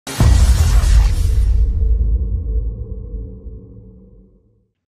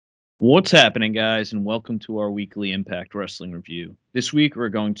What's happening, guys, and welcome to our weekly Impact Wrestling review. This week, we're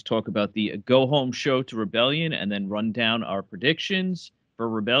going to talk about the go home show to Rebellion and then run down our predictions for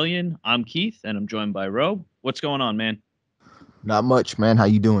Rebellion. I'm Keith, and I'm joined by Ro. What's going on, man? Not much, man. How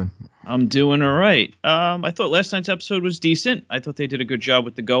you doing? I'm doing all right. I thought last night's episode was decent. I thought they did a good job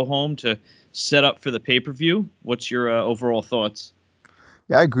with the go home to set up for the pay per view. What's your overall thoughts?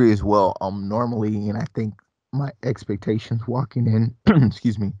 Yeah, I agree as well. Normally, and I think my expectations walking in,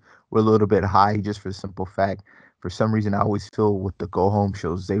 excuse me, were a little bit high just for the simple fact. For some reason, I always feel with the go home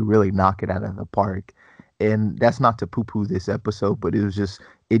shows, they really knock it out of the park. And that's not to poo poo this episode, but it was just,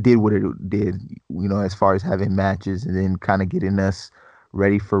 it did what it did, as far as having matches and then kind of getting us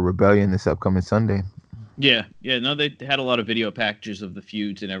ready for Rebellion this upcoming Sunday. Yeah, no, they had a lot of video packages of the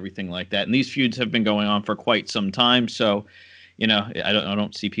feuds and everything like that. And these feuds have been going on for quite some time, so I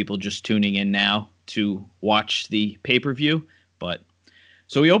don't see people just tuning in now to watch the pay-per-view. But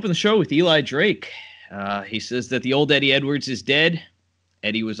so we open the show with Eli Drake. He says that the old Eddie Edwards is dead.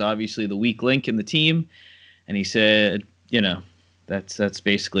 Eddie was obviously the weak link in the team, and he said, that's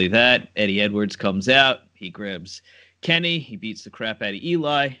basically that. Eddie Edwards comes out, he grabs Kenny, he beats the crap out of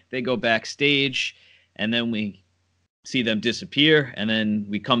Eli. They go backstage, and then we see them disappear, and then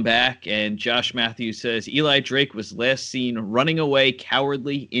we come back, and Josh Matthews says Eli Drake was last seen running away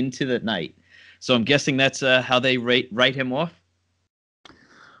cowardly into the night. So I'm guessing that's how they write him off.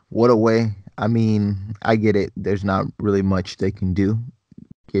 What a way. I mean, I get it. There's not really much they can do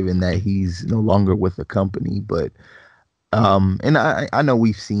given that he's no longer with the company, but and I know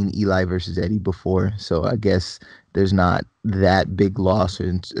we've seen Eli versus Eddie before, so I guess there's not that big loss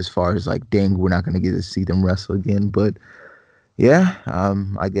as far as like, dang, we're not going to get to see them wrestle again. But yeah,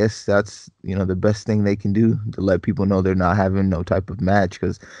 I guess that's, the best thing they can do to let people know they're not having no type of match.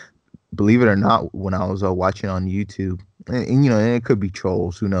 Because believe it or not, when I was watching on YouTube, and it could be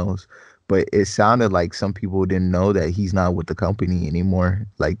trolls, who knows? But it sounded like some people didn't know that he's not with the company anymore.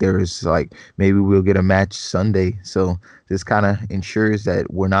 Like there was like, maybe we'll get a match Sunday. So this kind of ensures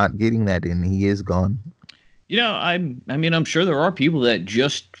that we're not getting that, and he is gone. I'm sure there are people that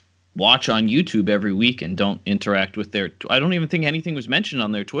just watch on YouTube every week and don't interact with their. I don't even think anything was mentioned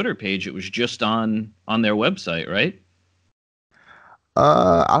on their Twitter page. It was just on their website, right?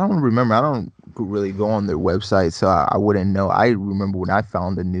 I don't remember. I don't really go on their website, so I wouldn't know. I remember when I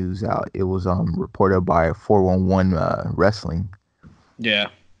found the news out, it was reported by 411 Wrestling. Yeah,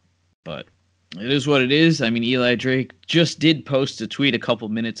 but it is what it is. I mean, Eli Drake just did post a tweet a couple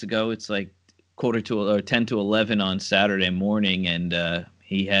minutes ago. It's like quarter to or 10 to 11 on Saturday morning, and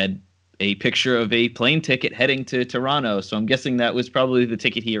he had a picture of a plane ticket heading to Toronto. So I'm guessing that was probably the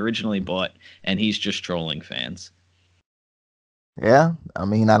ticket he originally bought, and he's just trolling fans. Yeah, I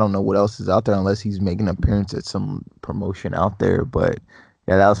mean, I don't know what else is out there unless he's making an appearance at some promotion out there. But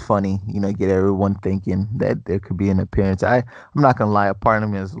yeah, that was funny. Get everyone thinking that there could be an appearance. I'm not gonna lie. A part of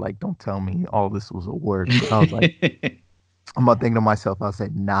me is like, don't tell me all this was a work. But I was like, I'm not thinking to myself. I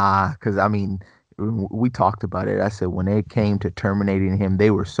said, nah, because I mean, we talked about it. I said when it came to terminating him,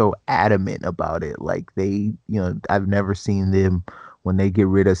 they were so adamant about it. Like I've never seen them when they get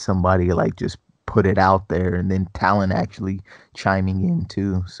rid of somebody like just put it out there and then talent actually chiming in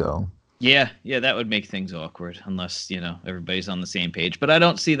too. So yeah, that would make things awkward unless everybody's on the same page. But I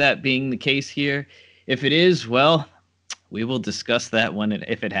don't see that being the case here. If it is, well, we will discuss that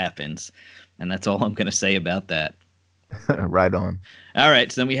if it happens, and that's all I'm going to say about that. Right on. All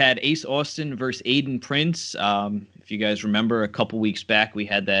right, so then we had Ace Austin versus Aiden Prince. If you guys remember, a couple weeks back we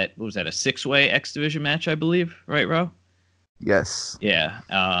had that. What was that? A 6-way X Division match, I believe. Right, Ro? Yes. Yeah.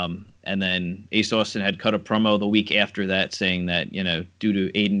 And then Ace Austin had cut a promo the week after that saying that, due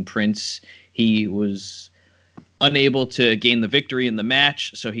to Aiden Prince, he was unable to gain the victory in the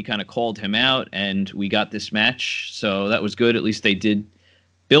match. So he kind of called him out, and we got this match. So that was good. At least they did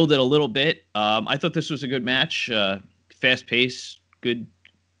build it a little bit. I thought this was a good match. Fast pace, good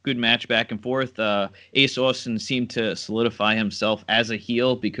match back and forth. Ace Austin seemed to solidify himself as a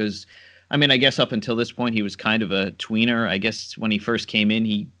heel because, I mean, I guess up until this point, he was kind of a tweener. I guess when he first came in,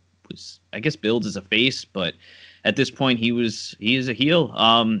 he was, billed as a face, but at this point, he is a heel.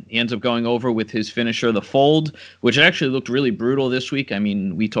 He ends up going over with his finisher, the Fold, which actually looked really brutal this week. I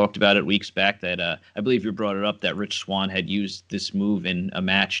mean, we talked about it weeks back that I believe you brought it up that Rich Swann had used this move in a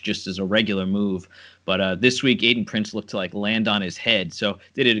match just as a regular move. But this week, Aiden Prince looked to like land on his head. So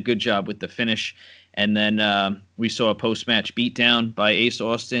they did a good job with the finish. And then we saw a post-match beatdown by Ace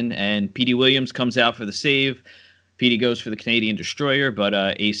Austin, and Petey Williams comes out for the save. Petey goes for the Canadian Destroyer, but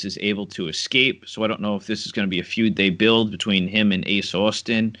Ace is able to escape. So I don't know if this is going to be a feud they build between him and Ace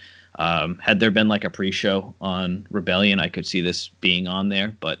Austin. Had there been like a pre-show on Rebellion, I could see this being on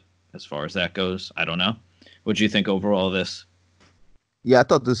there. But as far as that goes. I don't know. What do you think overall of this? Yeah, I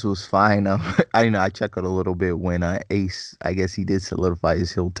thought this was fine. I checked out a little bit when Ace, I guess he did solidify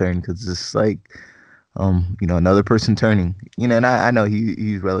his heel turn because it's like, another person turning. And I know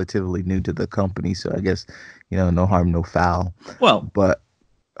he's relatively new to the company, so I guess, no harm, no foul. Well, But,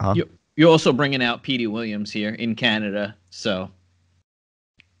 huh? you're also bringing out Petey Williams here in Canada, so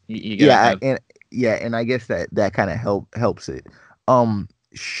you got to Yeah, have. and I guess that kind of helps it. Um,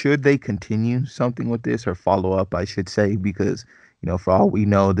 should they continue something with this or follow up, I should say, because for all we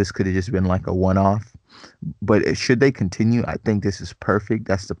know, this could have just been like a one-off. But should they continue, I think this is perfect.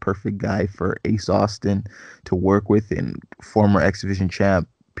 That's the perfect guy for Ace Austin to work with, and former X Division champ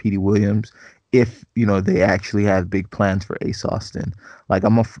Petey Williams. If they actually have big plans for Ace Austin, like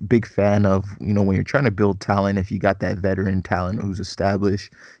I'm a big fan of when you're trying to build talent, if you got that veteran talent who's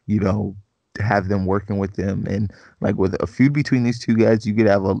established, to have them working with them, and like with a feud between these two guys, you could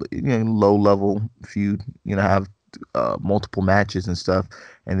have a low level feud, have multiple matches and stuff,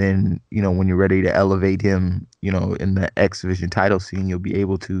 and then when you're ready to elevate him, in the X Division title scene, you'll be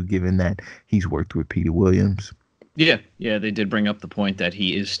able to, given that he's worked with Petey Williams. Yeah, they did bring up the point that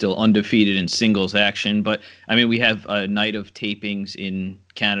he is still undefeated in singles action, but I mean, we have a night of tapings in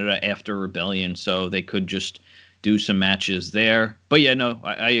Canada after Rebellion, so they could just do some matches there. But yeah, no,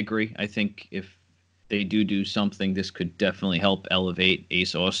 I agree. I think if they do something, this could definitely help elevate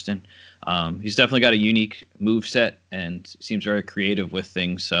Ace Austin. He's definitely got a unique move set and seems very creative with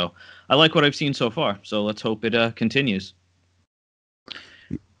things. So I like what I've seen so far. So let's hope it continues.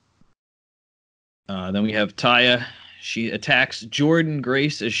 Then we have Taya. She attacks Jordan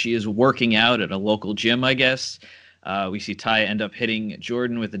Grace as she is working out at a local gym, I guess. We see Taya end up hitting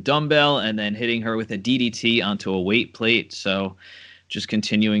Jordan with a dumbbell and then hitting her with a DDT onto a weight plate. So just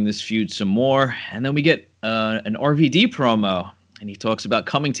continuing this feud some more. And then we get an RVD promo, and he talks about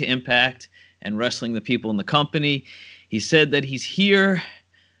coming to Impact and wrestling the people in the company. He said that he's here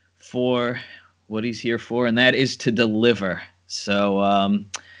for what he's here for, and that is to deliver. So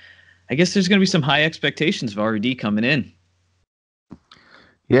I guess there's going to be some high expectations of RVD coming in.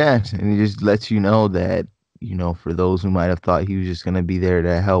 Yeah, and it just lets you know that, for those who might have thought he was just going to be there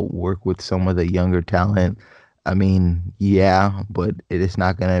to help work with some of the younger talent, I mean, yeah, but it is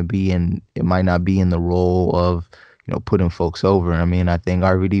not going to be it might not be in the role of, putting folks over. I mean, I think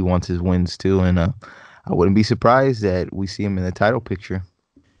RVD wants his wins too, and I wouldn't be surprised that we see him in the title picture.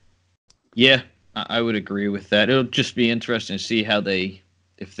 Yeah, I would agree with that. It'll just be interesting to see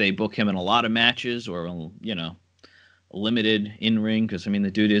if they book him in a lot of matches or, a limited in-ring, because, I mean,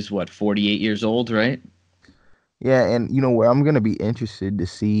 the dude is, 48 years old, right? Yeah, and where I'm gonna be interested to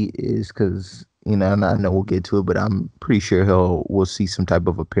see is because and I know we'll get to it, but I'm pretty sure we'll see some type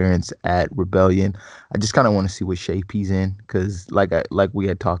of appearance at Rebellion. I just kind of want to see what shape he's in, because like we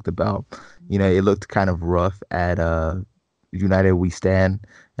had talked about, it looked kind of rough at United We Stand,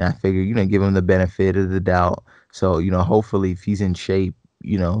 and I figure give him the benefit of the doubt. So hopefully if he's in shape,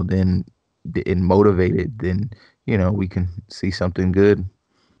 then and motivated, then we can see something good.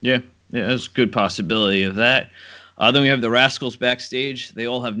 Yeah, there's a good possibility of that. Then we have the Rascals backstage. They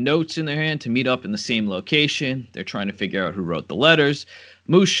all have notes in their hand to meet up in the same location. They're trying to figure out who wrote the letters.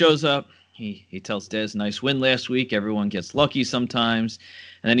 Moose shows up. He tells Dez, nice win last week. Everyone gets lucky sometimes.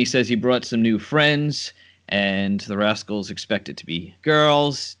 And then he says he brought some new friends, and the Rascals expect it to be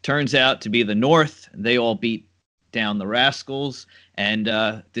girls. Turns out to be the North. They all beat down the Rascals. And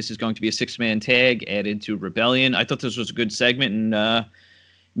this is going to be a 6-man tag added to Rebellion. I thought this was a good segment, and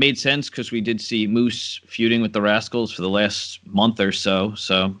made sense because we did see Moose feuding with the Rascals for the last month or so.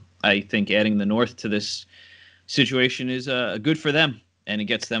 So I think adding the North to this situation is good for them, and it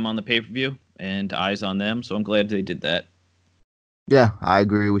gets them on the pay-per-view and eyes on them. So I'm glad they did that. Yeah, I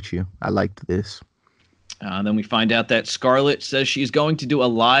agree with you. I liked this. Then we find out that Scarlett says she's going to do a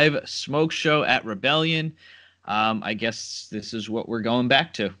live smoke show at Rebellion. I guess this is what we're going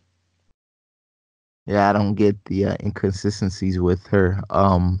back to. Yeah, I don't get the inconsistencies with her.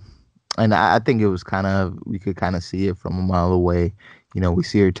 And I think it was we could kind of see it from a mile away. We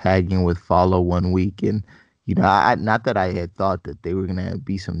see her tagging with Follow one week, and not that I had thought that they were gonna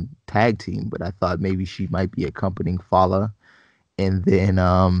be some tag team, but I thought maybe she might be accompanying Follow, and then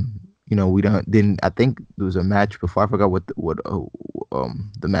we don't. Then I think there was a match before. I forgot what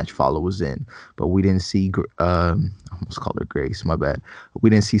the match Follow was in, but we didn't see. I almost called her Grace. My bad. We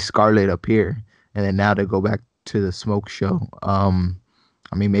didn't see Scarlett appear. And then now they go back to the smoke show.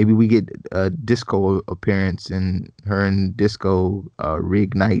 I mean, maybe we get a Disco appearance and her and Disco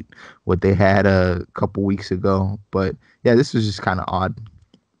reignite what they had a couple weeks ago. But yeah, this was just kind of odd.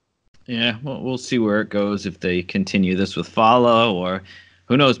 Yeah, well, we'll see where it goes if they continue this with Follow or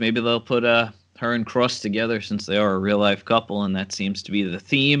who knows? Maybe they'll put her and Cross together since they are a real life couple, and that seems to be the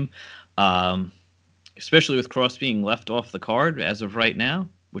theme. Um, Especially with Cross being left off the card as of right now,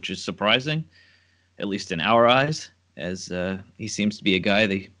 which is surprising, at least in our eyes, as he seems to be a guy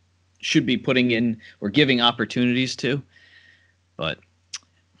they should be putting in or giving opportunities to. But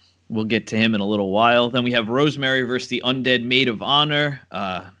we'll get to him in a little while. Then we have Rosemary versus the Undead Maid of Honor.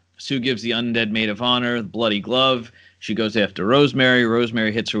 Sue gives the Undead Maid of Honor the bloody glove. She goes after Rosemary.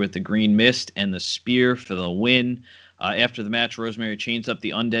 Rosemary hits her with the green mist and the spear for the win. After the match, Rosemary chains up the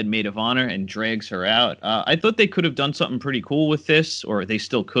Undead Maid of Honor and drags her out. I thought they could have done something pretty cool with this, or they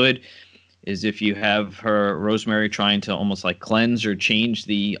still could, is if you have her, Rosemary, trying to almost like cleanse or change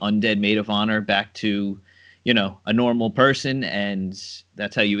the Undead Maid of Honor back to, a normal person, and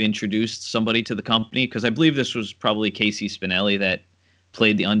that's how you introduced somebody to the company. Because I believe this was probably Casey Spinelli that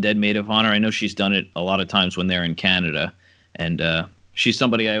played the Undead Maid of Honor. I know she's done it a lot of times when they're in Canada, and she's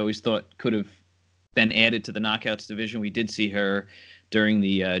somebody I always thought could have been added to the Knockouts division. We did see her during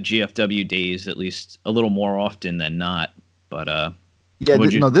the GFW days, at least a little more often than not. But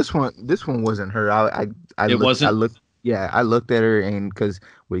no, this one wasn't her. I looked at her, and because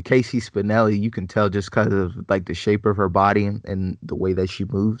with Casey Spinelli, you can tell just because of like the shape of her body and the way that she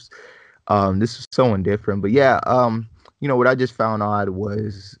moves. This is someone different, but yeah. What I just found odd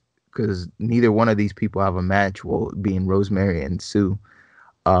was because neither one of these people have a match. Well, being Rosemary and Sue.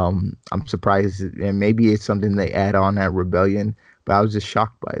 I'm surprised, and maybe it's something they add on at Rebellion, but I was just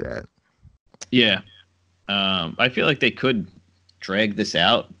shocked by that. Yeah. I feel like they could drag this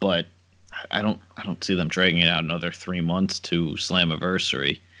out, but I don't see them dragging it out another 3 months to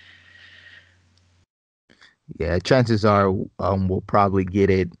Slammiversary. Yeah, chances are we'll probably get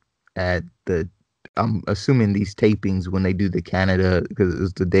it at the I'm assuming these tapings when they do the Canada, because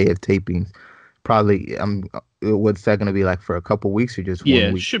it's the day of tapings, probably what's that going to be like for a couple weeks or just 1 week? Yeah,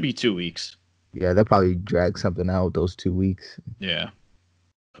 it should be 2 weeks. Yeah, they'll probably drag something out those 2 weeks. Yeah,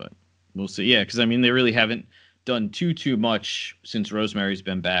 but we'll see. Yeah, because I mean they really haven't done too much since Rosemary's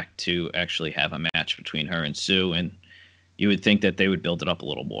been back to actually have a match between her and Sue, and you would think that they would build it up a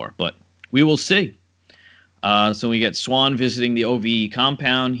little more, but we will see. So we get Swan visiting the OVE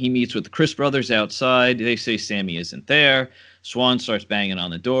compound. He meets with the Chris brothers outside. They say Sammy isn't there. Swan starts banging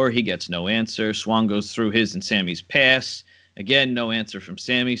on the door. He gets no answer. Swan goes through his and Sammy's pass. Again, no answer from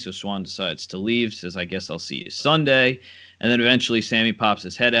Sammy, so Swan decides to leave, says, I guess I'll see you Sunday. And then eventually Sammy pops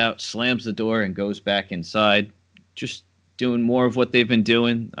his head out, slams the door, and goes back inside. Just doing more of what they've been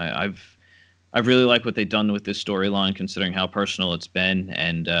doing. I've really liked what they've done with this storyline, considering how personal it's been.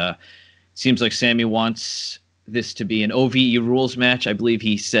 And seems like Sammy wants this to be an OVE rules match. I believe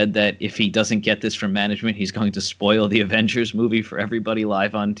he said that if he doesn't get this from management, he's going to spoil the Avengers movie for everybody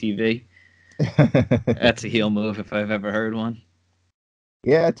live on TV. That's a heel move if I've ever heard one.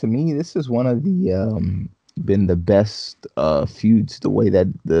 Yeah, to me, this is one of the been the best feuds. The way that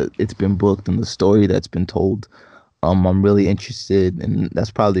it's been booked and the story that's been told. I'm really interested, and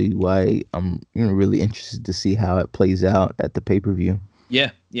that's probably why I'm really interested to see how it plays out at the pay-per-view.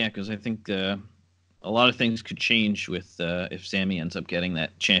 Yeah, because I think a lot of things could change with if Sammy ends up getting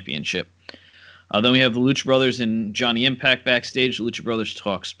that championship. Then we have the Lucha Brothers and Johnny Impact backstage. The Lucha Brothers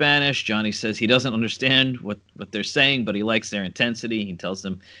talk Spanish. Johnny says he doesn't understand what they're saying, but he likes their intensity. He tells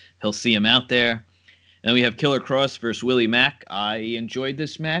them he'll see him out there. And then we have Killer Kross versus Willie Mack. I enjoyed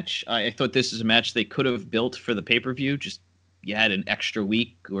this match. I thought this is a match they could have built for the pay-per-view. Just you had an extra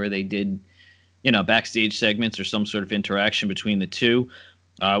week where they did, backstage segments or some sort of interaction between the two.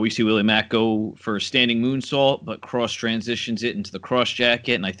 We see Willie Mack go for a standing moonsault, but Kross transitions it into the cross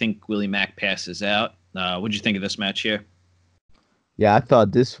jacket, and I think Willie Mack passes out. What did you think of this match here? Yeah, I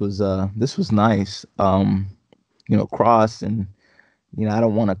thought this was nice. Kross and I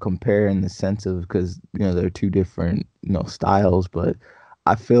don't want to compare in the sense of because they're two different styles, but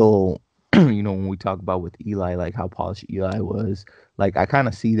I feel when we talk about with Eli, like how polished Eli was, like I kind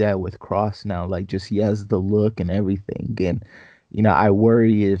of see that with Kross now, like just he has the look and everything, and I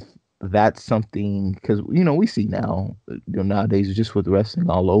worry if that's something because we see now nowadays just with wrestling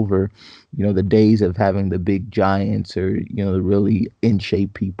all over, the days of having the big giants or the really in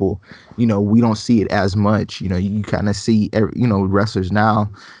shape people, we don't see it as much. You kind of see wrestlers now,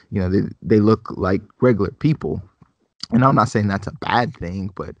 they look like regular people, and I'm not saying that's a bad thing,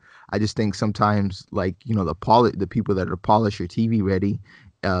 but I just think sometimes like the people that are polished or TV ready,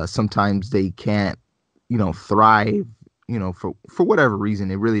 sometimes they can't thrive. For whatever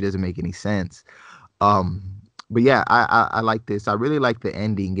reason, it really doesn't make any sense. But yeah, I like this. I really like the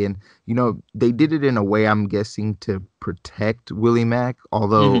ending, and they did it in a way I'm guessing to protect Willie Mack.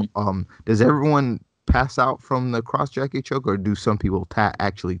 Although, does everyone pass out from the cross jacket choke, or do some people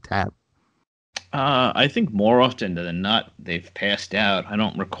actually tap? I think more often than not, they've passed out. I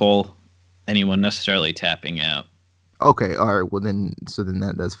don't recall anyone necessarily tapping out. Okay, all right. Well then, so then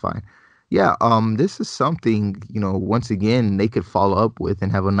that's fine. Yeah, this is something, once again, they could follow up with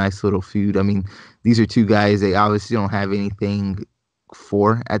and have a nice little feud. I mean, these are two guys they obviously don't have anything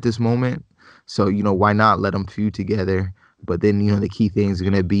for at this moment. So, why not let them feud together? But then, the key thing is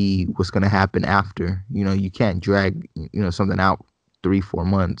going to be what's going to happen after. You can't drag, something out 3-4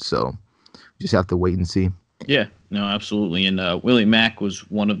 months. So just have to wait and see. Yeah, no, absolutely. And Willie Mack was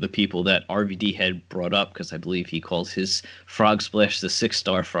one of the people that RVD had brought up because I believe he calls his frog splash the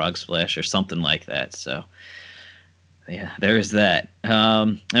 6-star frog splash or something like that. So, yeah, there's that.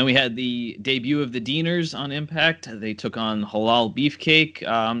 And we had the debut of the Deaners on Impact. They took on Halal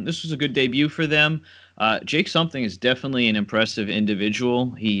Beefcake. This was a good debut for them. Jake Something is definitely an impressive individual.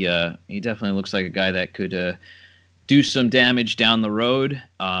 He definitely looks like a guy that could do some damage down the road.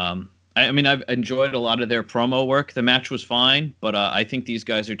 I mean, I've enjoyed a lot of their promo work. The match was fine, but I think these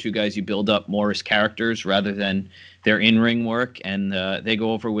guys are two guys you build up more as characters rather than their in-ring work. And they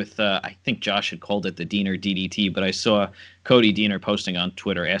go over with, I think Josh had called it the Diener DDT, but I saw Cody Diener posting on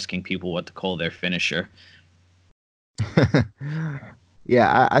Twitter asking people what to call their finisher.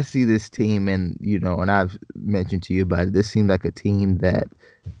 Yeah, I see this team, and and I've mentioned to you about it. This seems like a team that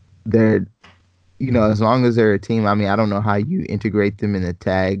they're, as long as they're a team. I mean, I don't know how you integrate them in the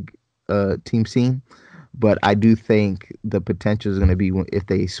tag team scene, but I do think the potential is going to be if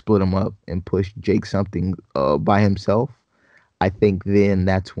they split them up and push Jake Something by himself. I think then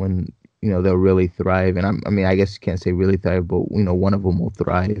that's when they'll really thrive. And I mean, I guess you can't say really thrive, but one of them will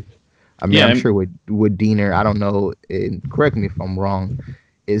thrive. I mean, Yeah, I'm sure with Diener, I don't know. And correct me if I'm wrong.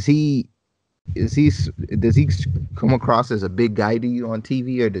 Is he is he does he come across as a big guy to you on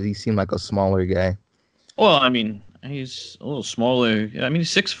TV, or does he seem like a smaller guy? well, I mean, he's a little smaller. I mean,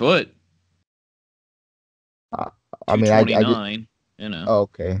 he's 6 foot, Uh, I mean, I just 229. You know.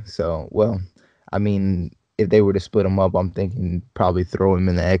 okay. So, well, I mean, if they were to split him up, I'm thinking probably throw him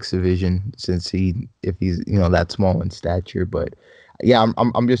in the X division since if he's that small in stature. But yeah,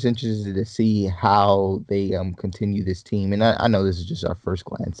 I'm just interested to see how they continue this team. And I know this is just our first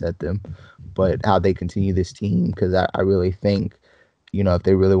glance at them, but how they continue this team, because I really think if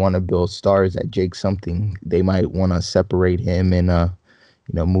they really want to build stars at Jake Something, they might want to separate him and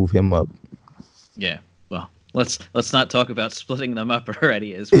move him up. Yeah. Well, let's not talk about splitting them up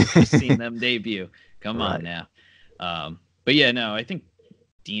already, as we've just seen them debut. Come on Right. now. But yeah, no, I think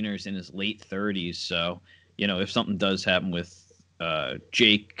Diener's in his late 30s, so if something does happen with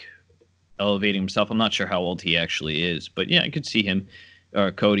Jake elevating himself, I'm not sure how old he actually is, but yeah, I could see him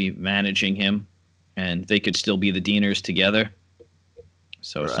or Cody managing him, and they could still be the Dieners together.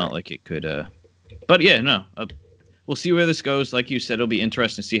 So it's not Right. like it could. But yeah, no, we'll see where this goes. Like you said, it'll be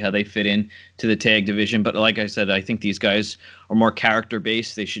interesting to see how they fit in to the tag division. But like I said, I think these guys are more character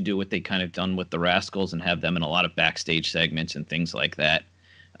based. They should do what they kind of done with the Rascals and have them in a lot of backstage segments and things like that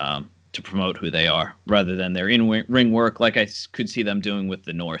to promote who they are, rather than their in-ring work, like I could see them doing with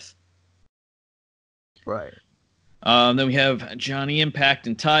the North. Right. Then we have Johnny Impact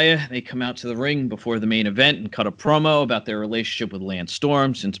and Taya. They come out to the ring before the main event and cut a promo about their relationship with Lance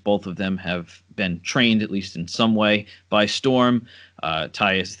Storm, since both of them have been trained, at least in some way, by Storm.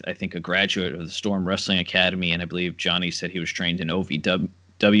 Taya is, I think, a graduate of the Storm Wrestling Academy, and I believe Johnny said he was trained in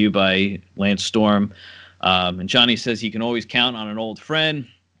OVW by Lance Storm. And Johnny says he can always count on an old friend.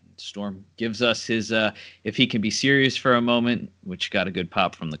 Storm gives us his if he can be serious for a moment, which got a good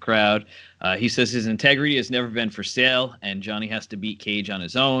pop from the crowd. He says his integrity has never been for sale, and Johnny has to beat Cage on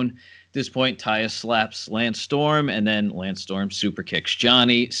his own. At this point, Taya slaps Lance Storm, and then Lance Storm super kicks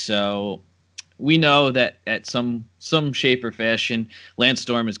Johnny. So we know that at some shape or fashion, Lance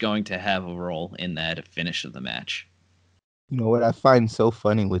Storm is going to have a role in that finish of the match. What I find so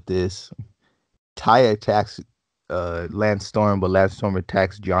funny with this, Ty attacks Lance Storm, but Lance Storm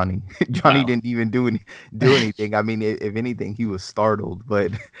attacks Johnny. Johnny Wow. didn't even do anything. I mean, if anything, he was startled.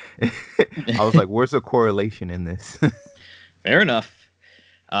 But I was like, "Where's the correlation in this?" Fair enough.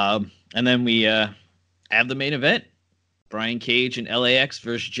 And then we have the main event. Brian Cage and LAX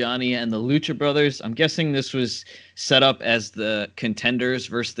versus Johnny and the Lucha Brothers. I'm guessing this was set up as the contenders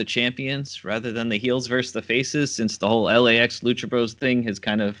versus the champions rather than the heels versus the faces, since the whole LAX Lucha Bros thing has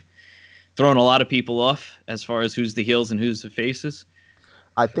kind of thrown a lot of people off as far as who's the heels and who's the faces.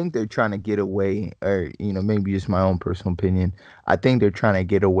 I think they're trying to get away, or maybe just my own personal opinion. I think they're trying to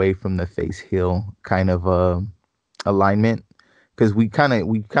get away from the face heel kind of alignment, because we kind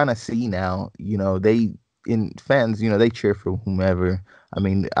of see now. They in fans, they cheer for whomever. I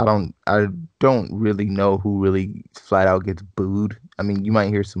mean, I don't really know who really flat out gets booed. I mean, you might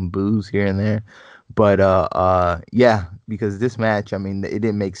hear some boos here and there, but yeah, because this match, I mean, it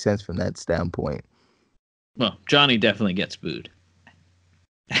didn't make sense from that standpoint. Well, Johnny definitely gets booed.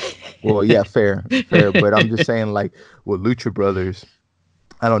 Well, yeah, fair, but I'm just saying, like, with Lucha Brothers,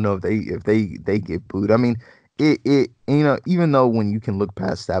 I don't know if they get booed. I mean, it even though when you can look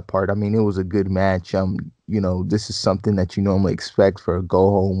past that part, I mean, it was a good match. This is something that you normally expect for a go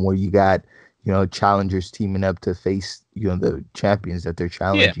home where you got challengers teaming up to face the champions that they're Yeah,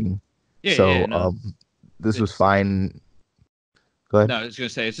 challenging. yeah. So No, this was it's fine. Go ahead. no. I was gonna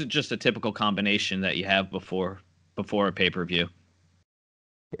say it's just a typical combination that you have before a pay-per-view.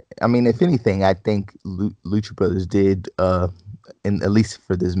 I mean, if anything, I think Lucha Brothers did, in at least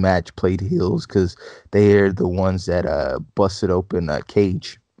for this match, played heels because they're the ones that busted open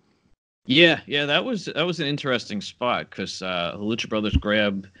Cage. Yeah. That was an interesting spot because the Lucha Brothers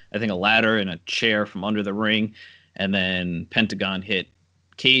grabbed, I think, a ladder and a chair from under the ring, and then Pentagon hit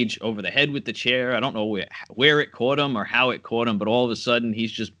Cage over the head with the chair. I don't know where it caught him or how it caught him, but all of a sudden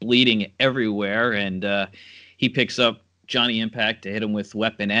he's just bleeding everywhere, and he picks up Johnny Impact to hit him with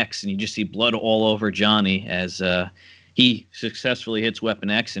Weapon X, and you just see blood all over Johnny as he successfully hits Weapon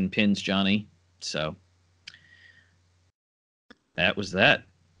X and pins Johnny. So that was that.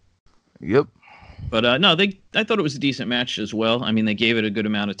 Yep. But no, I thought it was a decent match as well. I mean, they gave it a good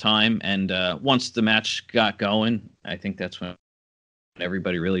amount of time, and once the match got going, I think that's when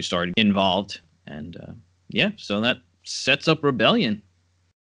everybody really started involved. And yeah, so that sets up Rebellion.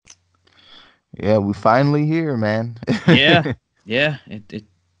 Yeah, we finally here, man. Yeah, yeah.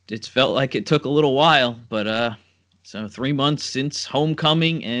 It's felt like it took a little while, but so 3 months since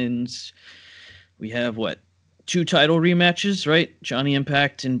Homecoming, and we have what, two title rematches, right? Johnny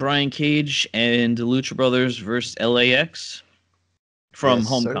Impact and Brian Cage, and the Lucha Brothers versus LAX from Yes,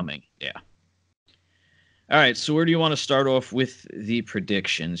 sir. Homecoming. Yeah. All right. So where do you want to start off with the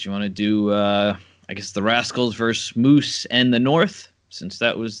predictions? You want to do, I guess, the Rascals versus Moose and the North, since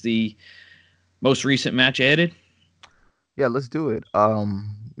that was the most recent match added? Yeah, let's do it.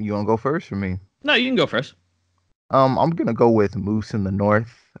 You wanna go first for me? No, you can go first. I'm gonna go with Moose in the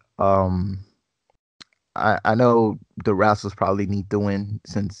North. Um, I know the Rascals probably need to win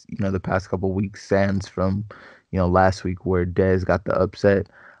since the past couple weeks stands from last week where Dez got the upset.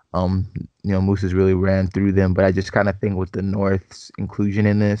 Um, Moose has really ran through them, but I just kind of think with the North's inclusion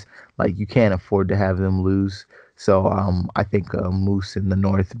in this, like you can't afford to have them lose. So I think Moose in the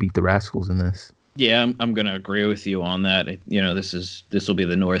North beat the Rascals in this. Yeah, I'm gonna agree with you on that. This will be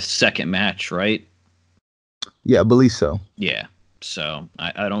the North's second match, right? Yeah, I believe so. Yeah. So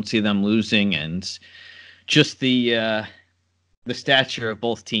I don't see them losing, and just the stature of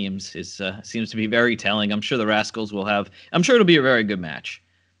both teams is seems to be very telling. I'm sure the Rascals will have. I'm sure it'll be a very good match.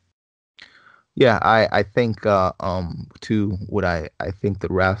 Yeah, I think too what I think the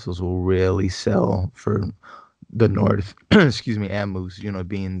Rascals will really sell for the North, excuse me, and Moose,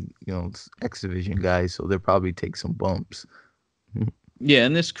 being X Division guys, so they'll probably take some bumps. Yeah,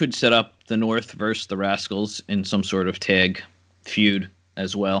 and this could set up the North versus the Rascals in some sort of tag feud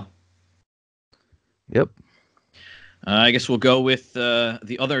as well. Yep. I guess we'll go with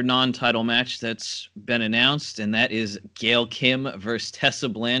the other non-title match that's been announced, and that is Gail Kim versus Tessa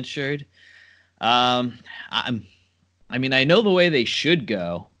Blanchard. Um, I'm, I mean, I know the way they should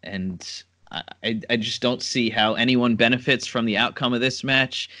go, and I just don't see how anyone benefits from the outcome of this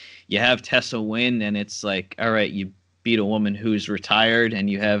match. You have Tessa win, and it's like, all right, you beat a woman who's retired, and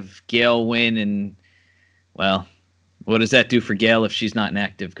you have Gail win, and well, what does that do for Gail if she's not an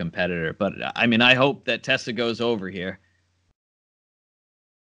active competitor? But I mean, I hope that Tessa goes over here.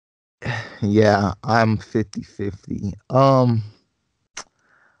 Yeah, I'm 50-50.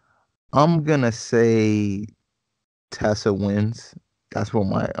 I'm gonna say Tessa wins. That's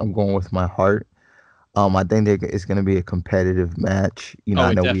what I'm going with my heart. I think it's going to be a competitive match. Oh,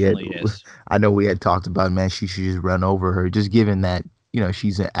 it definitely is. I know we had talked about, man, she should just run over her, just given that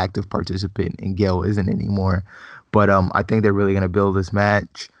she's an active participant and Gail isn't anymore. But I think they're really going to build this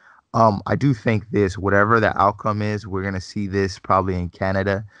match. I do think whatever the outcome is, we're going to see this probably in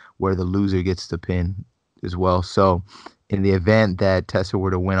Canada, where the loser gets the pin as well. So, in the event that Tessa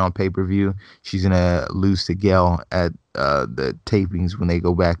were to win on pay-per-view, she's going to lose to Gail at the tapings when they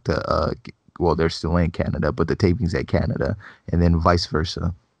go back to well, they're still in Canada, but the tapings at Canada, and then vice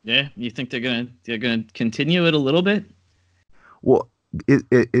versa. Yeah, you think they're gonna continue it a little bit? Well,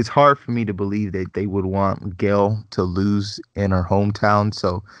 it's hard for me to believe that they would want Gail to lose in her hometown.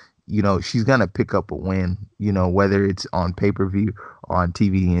 So, she's gonna pick up a win, whether it's on pay-per-view or on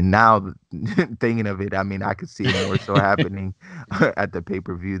TV. And now, thinking of it, I mean, I could see it more so happening at the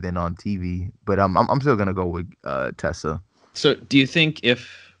pay-per-view than on TV. But I'm still gonna go with Tessa. So, do you think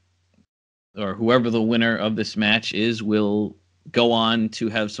if or whoever the winner of this match is will go on to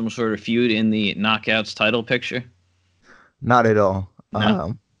have some sort of feud in the Knockouts title picture? Not at all.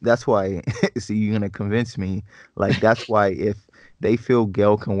 No. That's why. See, you're gonna convince me. Like that's why if they feel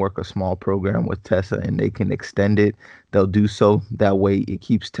Gail can work a small program with Tessa and they can extend it, they'll do so. That way, it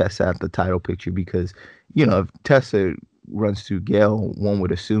keeps Tessa at the title picture because if Tessa runs through Gail, one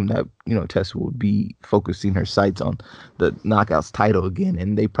would assume that Tessa would be focusing her sights on the Knockouts title again,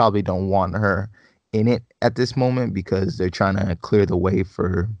 and they probably don't want her in it at this moment because they're trying to clear the way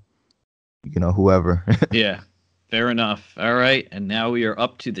for whoever. Yeah. Fair enough. All right, and now we are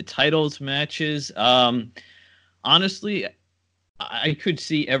up to the titles matches. Honestly, I could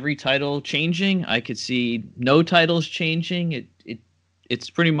see every title changing. I could see no titles changing. It's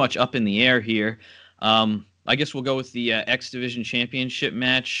pretty much up in the air here. I guess we'll go with the X Division Championship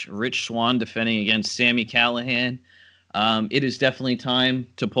match. Rich Swann defending against Sami Callihan. It is definitely time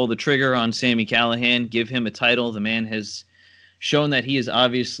to pull the trigger on Sami Callihan. Give him a title. The man has shown that he is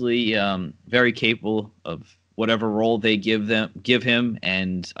obviously very capable of whatever role they give him,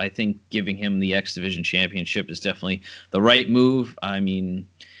 and I think giving him the X Division Championship is definitely the right move. I mean,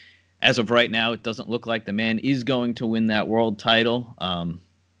 as of right now, it doesn't look like the man is going to win that world title,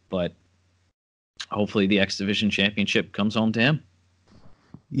 but hopefully the X Division Championship comes home to him.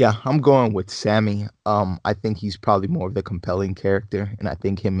 Yeah, I'm going with Sammy. I think he's probably more of the compelling character, and I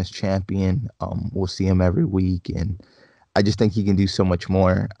think him as champion, we'll see him every week, and I just think he can do so much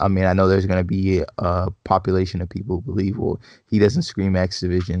more. I mean, I know there's going to be a population of people who believe, well, he doesn't scream X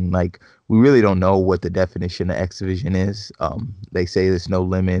Division. Like, we really don't know what the definition of X Division is. They say there's no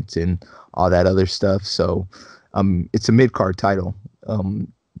limits and all that other stuff. So it's a mid-card title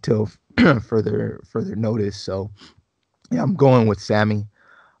till further notice. So, yeah, I'm going with Sammy.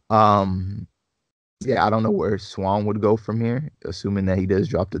 Yeah, I don't know where Swan would go from here, assuming that he does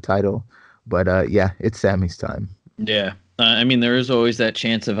drop the title. But, yeah, it's Sammy's time. Yeah. I mean, there is always that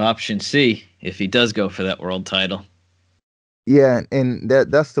chance of option C if he does go for that world title. Yeah, and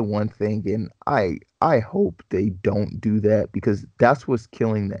that's the one thing, and I hope they don't do that because that's what's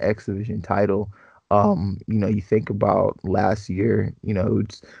killing the X Division title. You think about last year,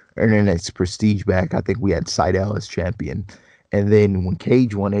 it's earning its prestige back. I think we had Seidel as champion. And then when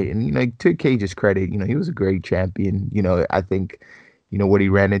Cage won it, and to Cage's credit, he was a great champion. I think, what he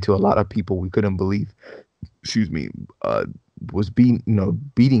ran into, a lot of people we couldn't believe, was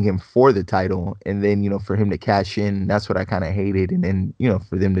beating him for the title, and then for him to cash in, that's what I kind of hated. And then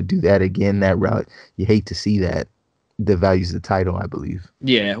for them to do that again, that route, you hate to see that. Devalues the title, I believe.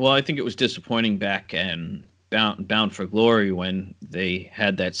 Yeah, well, I think it was disappointing back and Bound for Glory when they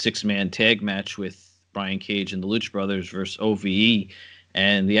had that 6-man tag match with Brian Cage and the Lucha Brothers versus OVE,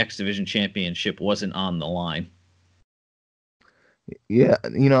 and the X Division Championship wasn't on the line. Yeah,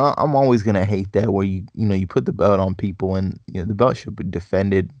 I'm always gonna hate that where you put the belt on people, and the belt should be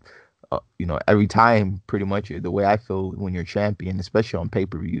defended, every time, pretty much the way I feel when you're champion, especially on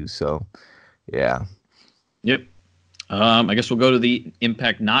pay-per-views. So, yeah. Yep. I guess we'll go to the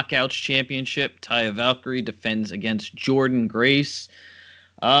Impact Knockouts Championship. Taya Valkyrie defends against Jordynne Grace.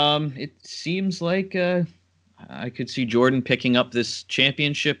 It seems like I could see Jordynne picking up this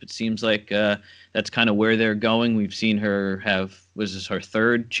championship. It seems like that's kind of where they're going. We've seen her was this her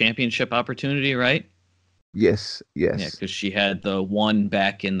third championship opportunity, right? Yes. Yeah, because she had the one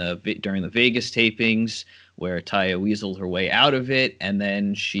back during the Vegas tapings where Taya weaseled her way out of it, and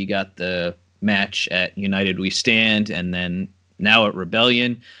then she got the match at United We Stand, and then now at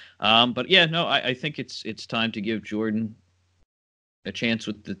Rebellion. But yeah, no, I think it's time to give Jordynne a chance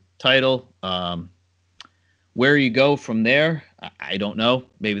with the title. Where you go from there, I don't know.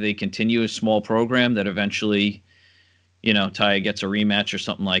 Maybe they continue a small program that eventually, Taya gets a rematch or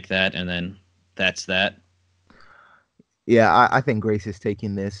something like that, and then that's that. Yeah, I think Grace is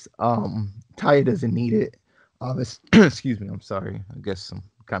taking this. Taya doesn't need it. Excuse me, I'm sorry. I guess I'm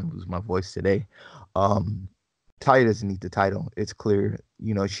kind of losing my voice today. Taya doesn't need the title. It's clear.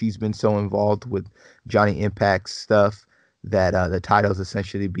 She's been so involved with Johnny Impact's stuff that the title's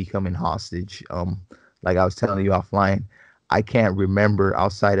essentially becoming hostage. Like I was telling you offline, I can't remember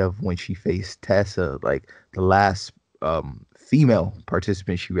outside of when she faced Tessa, like the last female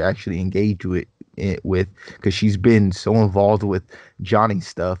participant she actually engaged with because she's been so involved with Johnny's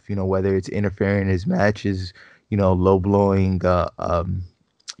stuff, whether it's interfering in his matches, low blowing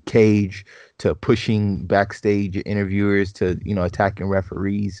Cage to pushing backstage interviewers to attacking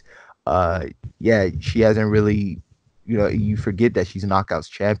referees. Yeah, she hasn't really, you forget that she's Knockouts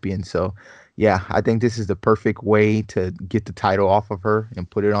champion. So yeah, I think this is the perfect way to get the title off of her and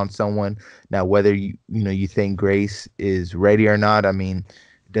put it on someone. Now, whether you think Grace is ready or not, I mean,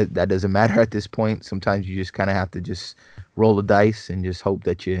 that doesn't matter at this point. Sometimes you just kind of have to just roll the dice and just hope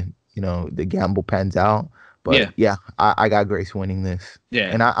that the gamble pans out. But Yeah, yeah, I got Grace winning this.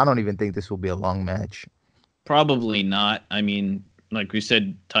 yeah, And I don't even think this will be a long match. probably not. I mean, like we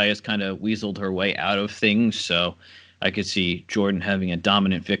said, Taya's kind of weaseled her way out of things, so I could see Jordan having a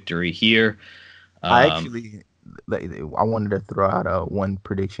dominant victory here. I Um, actually, I wanted to throw out one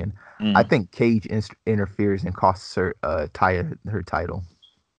prediction. I mm, think Cage interferes and costs her Taya her title.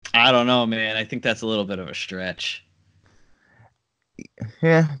 I don't know, man. I think that's a little bit of a stretch.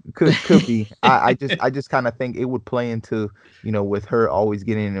 Yeah, could be. I just kind of think it would play into with her always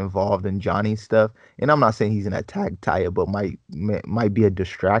getting involved in Johnny's stuff. And I'm not saying he's gonna attack Taya, but might be a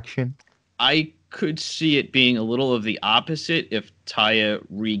distraction. I could see it being a little of the opposite if Taya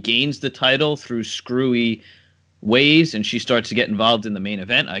regains the title through screwy ways and she starts to get involved in the main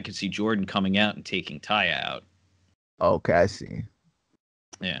event. I could see Jordan coming out and taking Taya out. Okay, I see.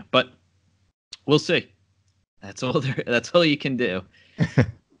 Yeah, but we'll see. That's all you can do.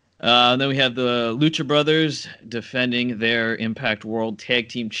 Then we have the Lucha Brothers defending their Impact World Tag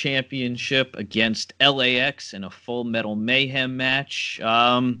Team Championship against LAX in a Full Metal Mayhem match.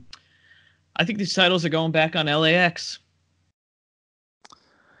 I think these titles are going back on LAX.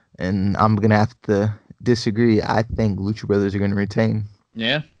 And I'm gonna have to disagree. I think Lucha Brothers are gonna retain.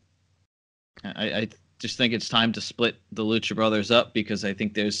 Yeah, I just think it's time to split the Lucha Brothers up because I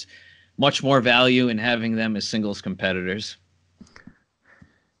think there's much more value in having them as singles competitors.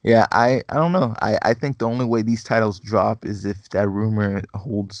 Yeah, I don't know. I think the only way these titles drop is if that rumor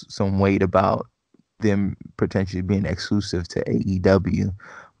holds some weight about them potentially being exclusive to AEW.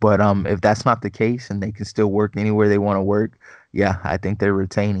 But if that's not the case and they can still work anywhere they want to work, yeah, I think they're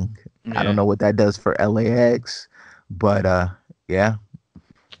retaining. I don't Yeah, know what that does for LAX, but yeah.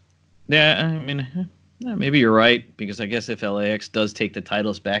 yeah. I mean, maybe you're right because I guess if LAX does take the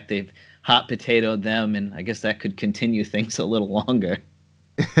titles back, they've hot potatoed them, and I guess that could continue things a little longer.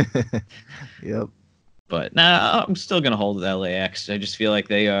 Yep. But nah, I'm still gonna hold LAX. I just feel like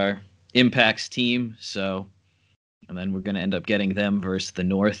they are Impact's team, so and then we're gonna end up getting them versus the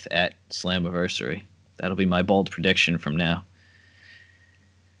North at Slammiversary. That'll be my bold prediction from now.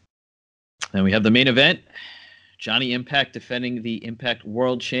 Then we have the main event. Johnny Impact defending the Impact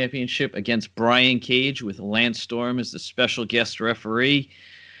World Championship against Brian Cage with Lance Storm as the special guest referee.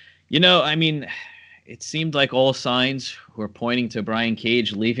 I mean, it seemed like all signs were pointing to Brian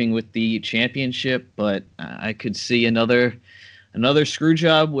Cage leaving with the championship, but I could see another screw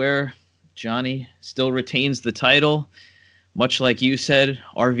job where Johnny still retains the title. Much like you said,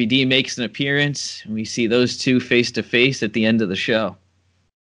 RVD makes an appearance, and we see those two face to face at the end of the show.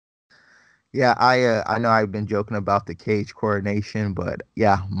 Yeah, I know I've been joking about the Cage coronation, but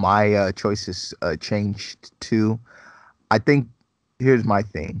yeah, my choices changed too. I think here's my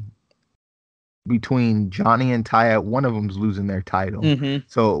thing. Between Johnny and Taya, one of them's losing their title. Mm-hmm.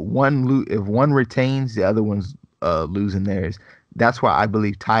 So if one retains, the other one's losing theirs. That's why I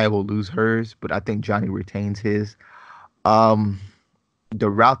believe Taya will lose hers, but I think Johnny retains his. Um, the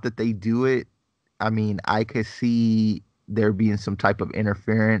route that they do it, I mean, I could see there being some type of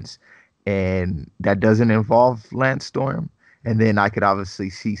interference, and that doesn't involve Lance Storm. And then I could obviously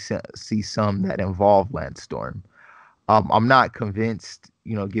see some that involve Lance Storm. I'm not convinced,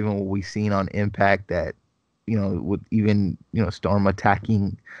 given what we've seen on Impact, that with even Storm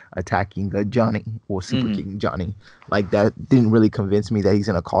attacking Johnny or Super Mm-hmm. King Johnny, like that didn't really convince me that he's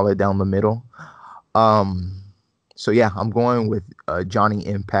gonna call it down the middle. Um, so yeah, I'm going with Johnny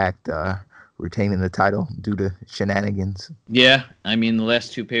Impact retaining the title due to shenanigans. Yeah, I mean the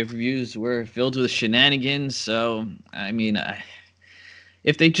last two pay-per-views were filled with shenanigans, so I mean,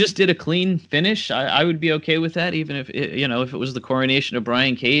 if they just did a clean finish, I would be okay with that. Even if it was the coronation of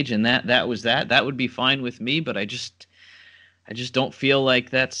Brian Cage and that would be fine with me. But I just don't feel like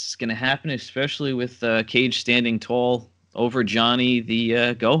that's gonna happen, especially with Cage standing tall over Johnny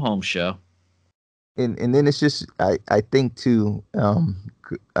the go home show. And then it's just I think too,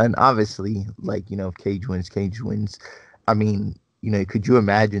 and obviously, like, if Cage wins. I mean, could you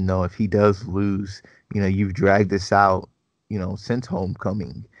imagine though if he does lose? You've dragged this out, since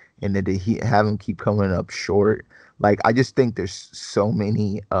Homecoming, and that he have him keep coming up short. Like, I just think there's so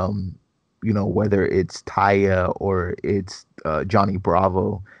many whether it's Taya or it's Johnny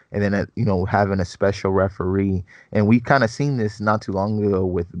Bravo, and then having a special referee. And we kind of seen this not too long ago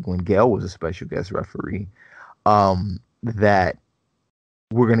with when Gail was a special guest referee. That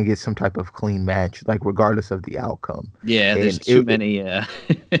we're gonna get some type of clean match, like regardless of the outcome. Yeah, there's And too many.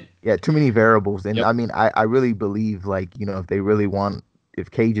 yeah, too many variables. And Yep. I mean, I really believe, like, if they really want,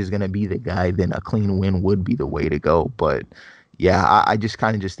 if Cage is gonna be the guy, then a clean win would be the way to go. But yeah, I just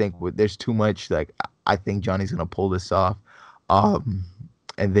kind of just think there's too much. Like, I think Johnny's gonna pull this off. Um,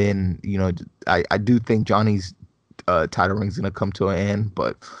 and then I do think Johnny's title reign is gonna come to an end,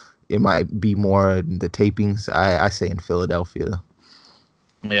 but it might be more the tapings. I say in Philadelphia.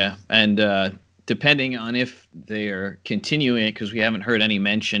 Yeah, and depending on if they're continuing it, because we haven't heard any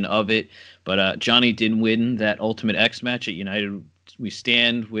mention of it, but Johnny did win that Ultimate X match at United We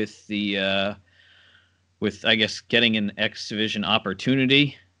Stand with with I guess getting an X Division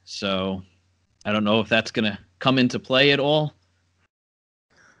opportunity. So I don't know if that's gonna come into play at all.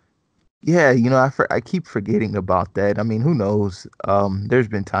 Yeah, I keep forgetting about that. I mean, who knows? There's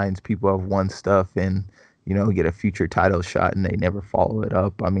been times people have won stuff and get a future title shot and they never follow it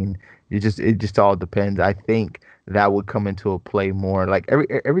up. I mean, it just all depends. I think that would come into a play more. Like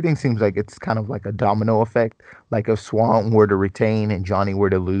everything seems like it's kind of like a domino effect. Like if Swan were to retain and Johnny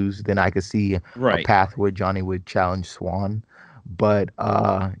were to lose, then I could see a Right. path where Johnny would challenge Swan. But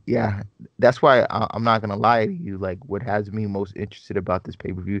yeah, that's why I'm not gonna lie to you. Like, what has me most interested about this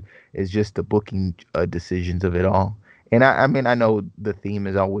pay-per-view is just the booking decisions of it all. And I mean, I know the theme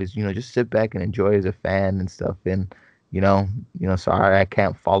is always, just sit back and enjoy as a fan and stuff. And sorry, I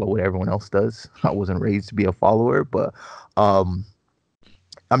can't follow what everyone else does. I wasn't raised to be a follower, but um,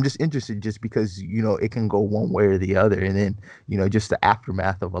 I'm just interested just because it can go one way or the other, and then just the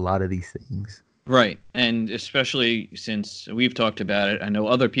aftermath of a lot of these things. Right. And especially since we've talked about it, I know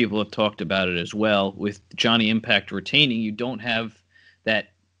other people have talked about it as well. With Johnny Impact retaining, you don't have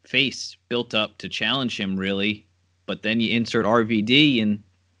that face built up to challenge him, really. But then you insert RVD and,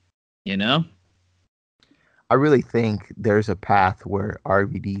 you know? I really think there's a path where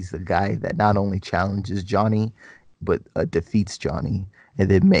RVD's the guy that not only challenges Johnny, but defeats Johnny, and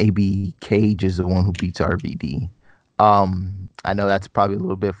then maybe Cage is the one who beats RVD. I know that's probably a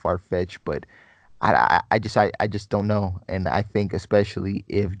little bit far fetched, but I just don't know, and I think especially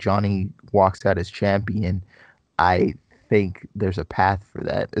if Johnny walks out as champion, I think there's a path for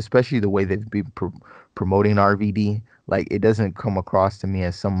that, especially the way they've been promoting RVD. Like, it doesn't come across to me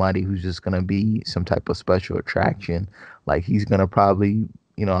as somebody who's just gonna be some type of special attraction. Like, he's gonna probably,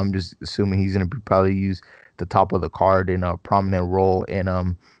 I'm just assuming he's gonna probably use the top of the card in a prominent role. And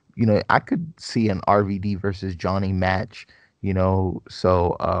I could see an RVD versus Johnny match.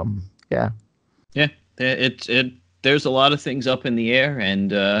 Yeah. Yeah. It there's a lot of things up in the air,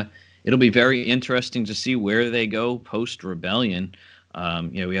 and it'll be very interesting to see where they go post Rebellion.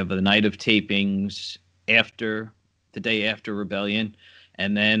 We have the night of tapings after the day after Rebellion,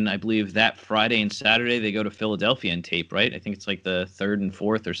 and then I believe that Friday and Saturday they go to Philadelphia and tape. Right? I think it's like the third and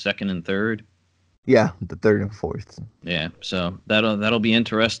fourth, or second and third. Yeah, the third and fourth. Yeah, so that'll be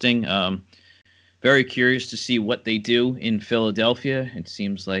interesting. Very curious to see what they do in Philadelphia. It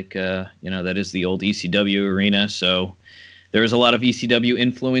seems like that is the old ECW arena, so there is a lot of ECW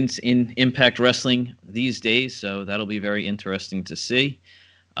influence in Impact Wrestling these days. So that'll be very interesting to see.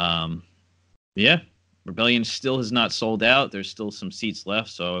 Yeah, Rebellion still has not sold out. There's still some seats left,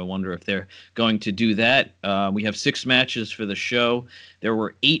 so I wonder if they're going to do that. We have 6 matches for the show. There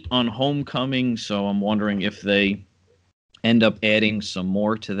were 8 on Homecoming, so I'm wondering if they end up adding some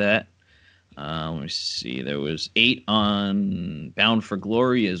more to that. Let me see. There was 8 on Bound for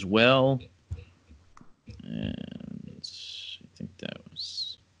Glory as well. And I think that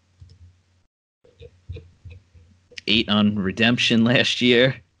was 8 on Redemption last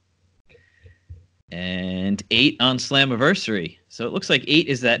year. And 8 on Slammiversary. So it looks like 8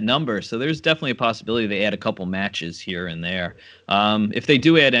 is that number. So there's definitely a possibility they add a couple matches here and there. If they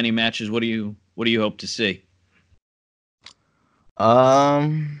do add any matches, what do you hope to see?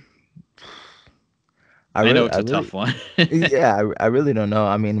 I know it's a tough one. Yeah, I really don't know.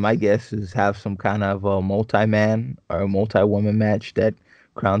 I mean, my guess is have some kind of a multi-man or a multi-woman match that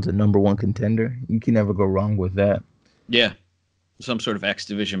crowns a number one contender. You can never go wrong with that. Yeah, some sort of X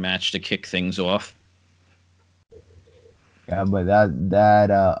Division match to kick things off. Yeah, but that's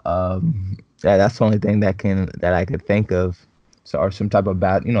the only thing that I could think of. So, or some type of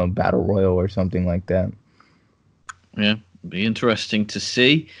battle royal or something like that. Yeah, be interesting to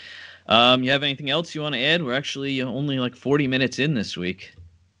see. You have anything else you want to add? We're actually only like 40 minutes in this week.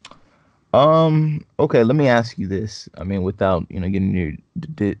 Okay, let me ask you this. I mean, without, getting your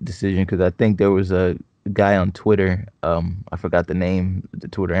decision, because I think there was a guy on Twitter. I forgot the name, the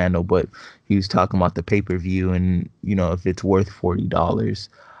Twitter handle, but he was talking about the pay-per-view and, if it's worth $40.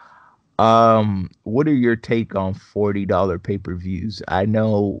 What are your take on $40 pay-per-views? I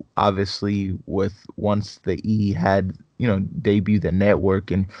know obviously with once the E had, debuted the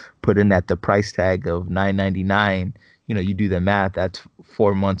network and put in at the price tag of 9.99, you do the math, that's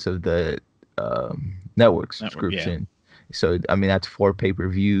 4 months of the network Network, yeah. subscription. So I mean that's four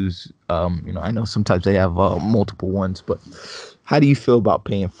pay-per-views. I know sometimes they have multiple ones, but how do you feel about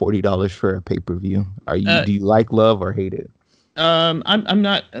paying $40 for a pay-per-view? Uh, Do you like, love, or hate it? I'm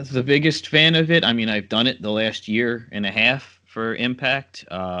not the biggest fan of it. I mean, I've done it the last year and a half for Impact.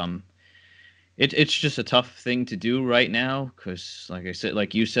 It's just a tough thing to do right now because, like I said,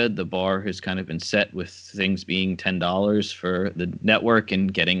 like you said, the bar has kind of been set with things being $10 for the network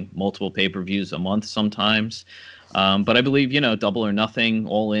and getting multiple pay-per-views a month sometimes. But I believe, Double or Nothing,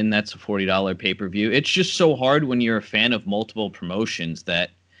 all in, that's a $40 pay-per-view. It's just so hard when you're a fan of multiple promotions that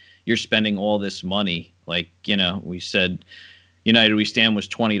you're spending all this money. Like, we said United We Stand was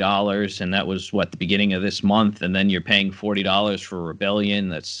 $20, and that was what the beginning of this month, and then you're paying $40 for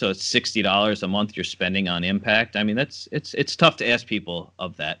Rebellion. It's $60 a month you're spending on Impact. I mean, it's tough to ask people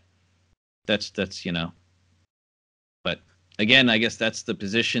of that. That's. But again, I guess that's the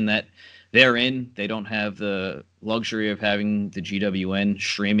position that they're in. They don't have the luxury of having the GWN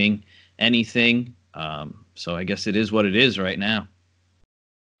streaming anything. So I guess it is what it is right now.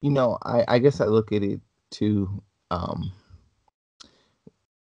 I guess I look at it too. Um,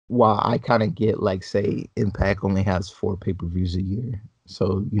 while I kind of get like say Impact only has four pay-per-views a year,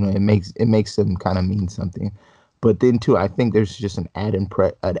 so it makes them kind of mean something. But then too, I think there's just an added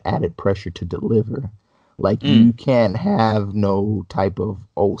pressure to deliver. Like you Mm. can't have no type of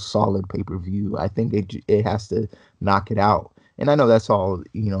solid pay-per-view. I think it has to knock it out. And I know that's all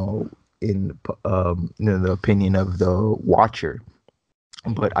in the opinion of the watcher.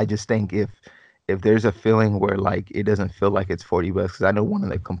 But I just think if there's a feeling where like it doesn't feel like it's $40, because I know one of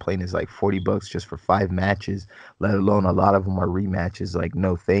the complaints is like $40 just for 5 matches, let alone a lot of them are rematches. Like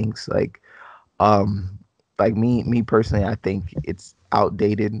no thanks. Um like me personally, I think it's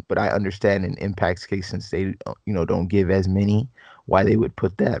outdated, but I understand in Impact's case since they don't give as many, why they would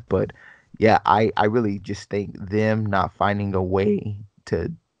put that. But yeah, I really just think them not finding a way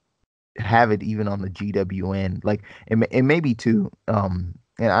to have it even on the GWN. Like it may be too.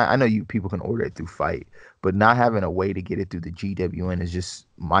 And I know you people can order it through Fight, but not having a way to get it through the GWN is just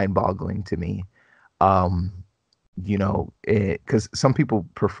mind-boggling to me. Um, because some people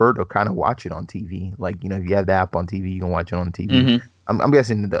prefer to kind of watch it on TV. Like if you have the app on TV, you can watch it on TV. Mm-hmm. I'm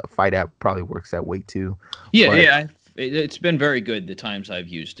guessing the Fight app probably works that way too. Yeah, But yeah. It's been very good the times I've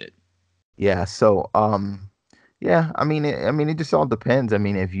used it. yeah, so yeah, I mean it just all depends. I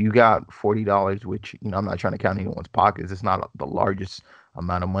mean, if you got $40, which I'm not trying to count anyone's pockets, it's not the largest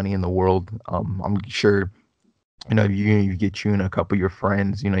amount of money in the world. I'm sure you get you and a couple of your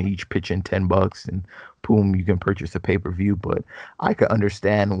friends, each pitch in $10, and boom, you can purchase a pay-per-view. But I could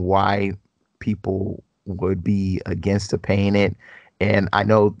understand why people would be against to paying it. And I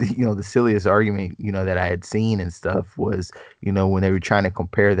know, the silliest argument, that I had seen and stuff was, when they were trying to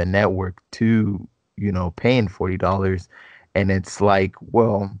compare the network to, paying $40. And it's like,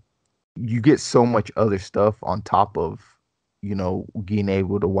 well, you get so much other stuff on top of being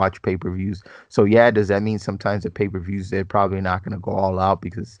able to watch pay-per-views. So yeah, does that mean sometimes the pay-per-views they're probably not going to go all out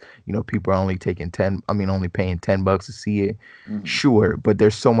because people are only only paying $10 to see it? Mm-hmm. Sure, but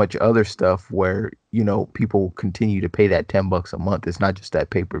there's so much other stuff where people continue to pay that $10 a month. It's not just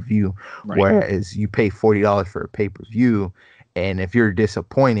that pay-per-view. Right. Whereas you pay $40 for a pay-per-view, and if you're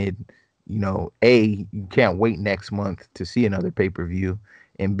disappointed, A, you can't wait next month to see another pay-per-view.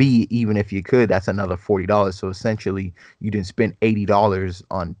 And B, even if you could, that's another $40. So essentially, you didn't spend $80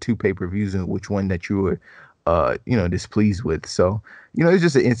 on two pay-per-views, and which one that you were, displeased with. So, it's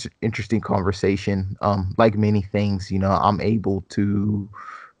just an interesting conversation. Like many things, I'm able to,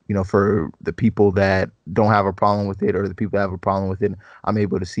 for the people that don't have a problem with it or the people that have a problem with it, I'm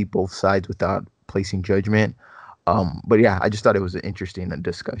able to see both sides without placing judgment. But yeah, I just thought it was an interesting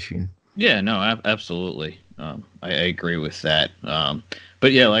discussion. Yeah, no, absolutely. I agree with that.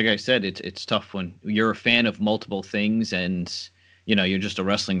 But yeah, like I said, it's tough when you're a fan of multiple things, and you're just a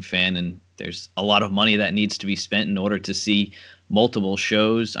wrestling fan, and there's a lot of money that needs to be spent in order to see multiple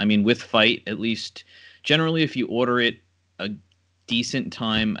shows. I mean, with Fight, at least generally, if you order it a decent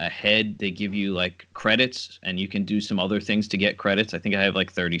time ahead, they give you like credits, and you can do some other things to get credits. I think I have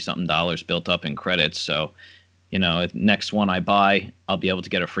like 30 something dollars built up in credits, so next one I buy, I'll be able to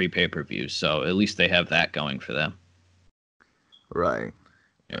get a free pay-per-view. So at least they have that going for them. Right.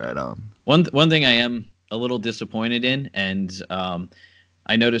 Yeah. Right on. One thing I am a little disappointed in, and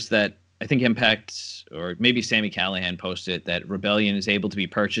I noticed that I think Impact, or maybe Sami Callihan posted that Rebellion is able to be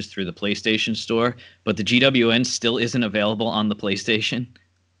purchased through the PlayStation Store, but the GWN still isn't available on the PlayStation.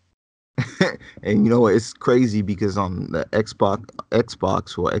 And it's crazy because on the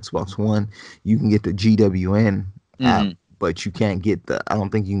Xbox or Xbox One, you can get the GWN app, Mm-hmm. but you can't get I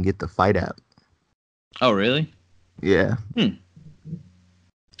don't think you can get the Fight app. Oh, really? Yeah.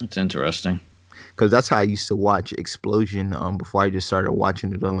 That's interesting. Because that's how I used to watch Explosion before I just started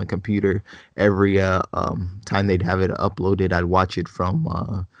watching it on my computer. Every time they'd have it uploaded, I'd watch it from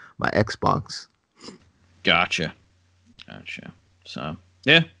my Xbox. Gotcha. So,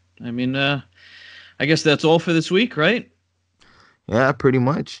 yeah. I mean, I guess that's all for this week, right? Yeah, pretty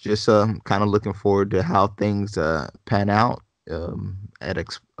much. Just kind of looking forward to how things pan out at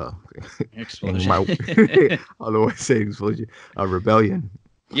Explosion. I don't know why I say Explosion. Rebellion.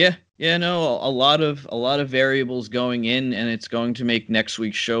 Yeah, no, a lot of variables going in, and it's going to make next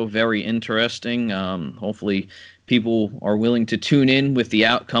week's show very interesting. Hopefully, people are willing to tune in with the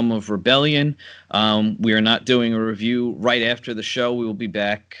outcome of Rebellion. We are not doing a review right after the show. We will be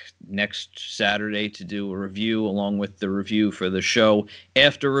back next Saturday to do a review along with the review for the show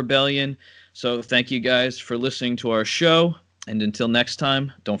after Rebellion. So thank you guys for listening to our show, and until next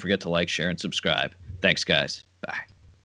time, don't forget to like, share, and subscribe. Thanks, guys. Bye.